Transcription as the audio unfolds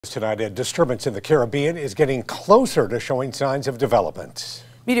Tonight, a disturbance in the Caribbean is getting closer to showing signs of development.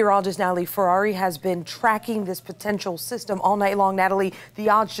 Meteorologist Natalie Ferrari has been tracking this potential system all night long. Natalie, the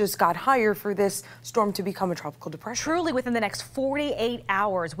odds just got higher for this storm to become a tropical depression. Truly, within the next 48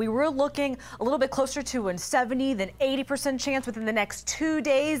 hours, we were looking a little bit closer to a 70 than 80% chance within the next 2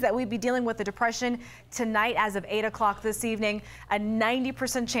 days that we'd be dealing with the depression. Tonight, as of 8 o'clock this evening, a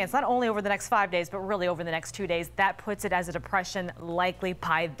 90% chance, not only over the next 5 days, but really over the next 2 days. That puts it as a depression likely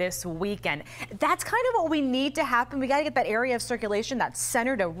by this weekend. That's kind of what we need to happen. We got to get that area of circulation, that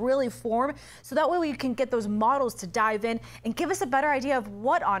center, to really form, so that way we can get those models to dive in and give us a better idea of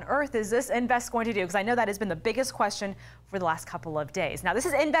what on earth is this Invest going to do, because I know that has been the biggest question for the last couple of days. Now, this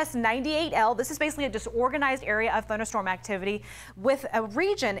is Invest 98L. This is basically a disorganized area of thunderstorm activity with a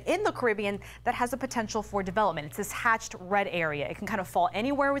region in the Caribbean that has a potential for development. It's this hatched red area. It can kind of fall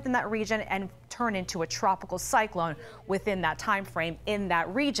anywhere within that region and turn into a tropical cyclone within that time frame in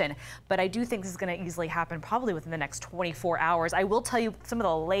that region. But I do think this is going to easily happen probably within the next 24 hours. I will tell you, some of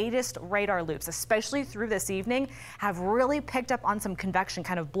the latest radar loops, especially through this evening, have really picked up on some convection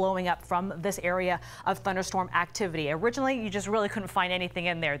kind of blowing up from this area of thunderstorm activity. Originally, you just really couldn't find anything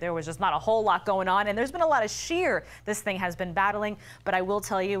in there. There was just not a whole lot going on, and there's been a lot of shear this thing has been battling. But I will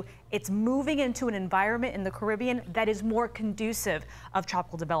tell you, it's moving into an environment in the Caribbean that is more conducive of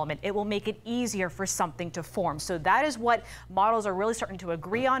tropical development. It will make it easier for something to form. So that is what models are really starting to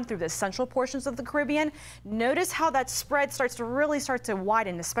agree on through the central portions of the Caribbean. Notice how that spread starts to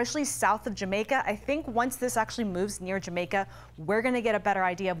widen, especially south of Jamaica. I think once this actually moves near Jamaica, we're going to get a better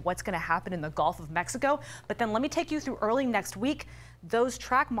idea of what's going to happen in the Gulf of Mexico. But then let me take you through early next week. Those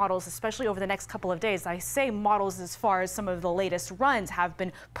track models, especially over the next couple of days, I say models as far as some of the latest runs have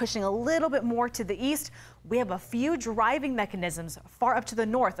been pushing a little bit more to the east. We have a few driving mechanisms far up to the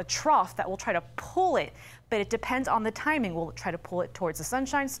north, a trough that will try to pull it, but it depends on the timing. Will it try to pull it towards the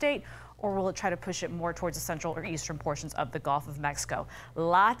Sunshine State, or will it try to push it more towards the central or eastern portions of the Gulf of Mexico?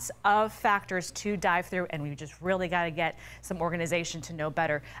 Lots of factors to dive through, and we just really got to get some organization to know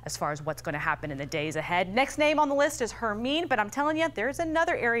better as far as what's going to happen in the days ahead. Next name on the list is Hermine, but I'm telling you, there's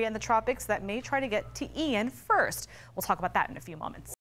another area in the tropics that may try to get to Ian first. We'll talk about that in a few moments.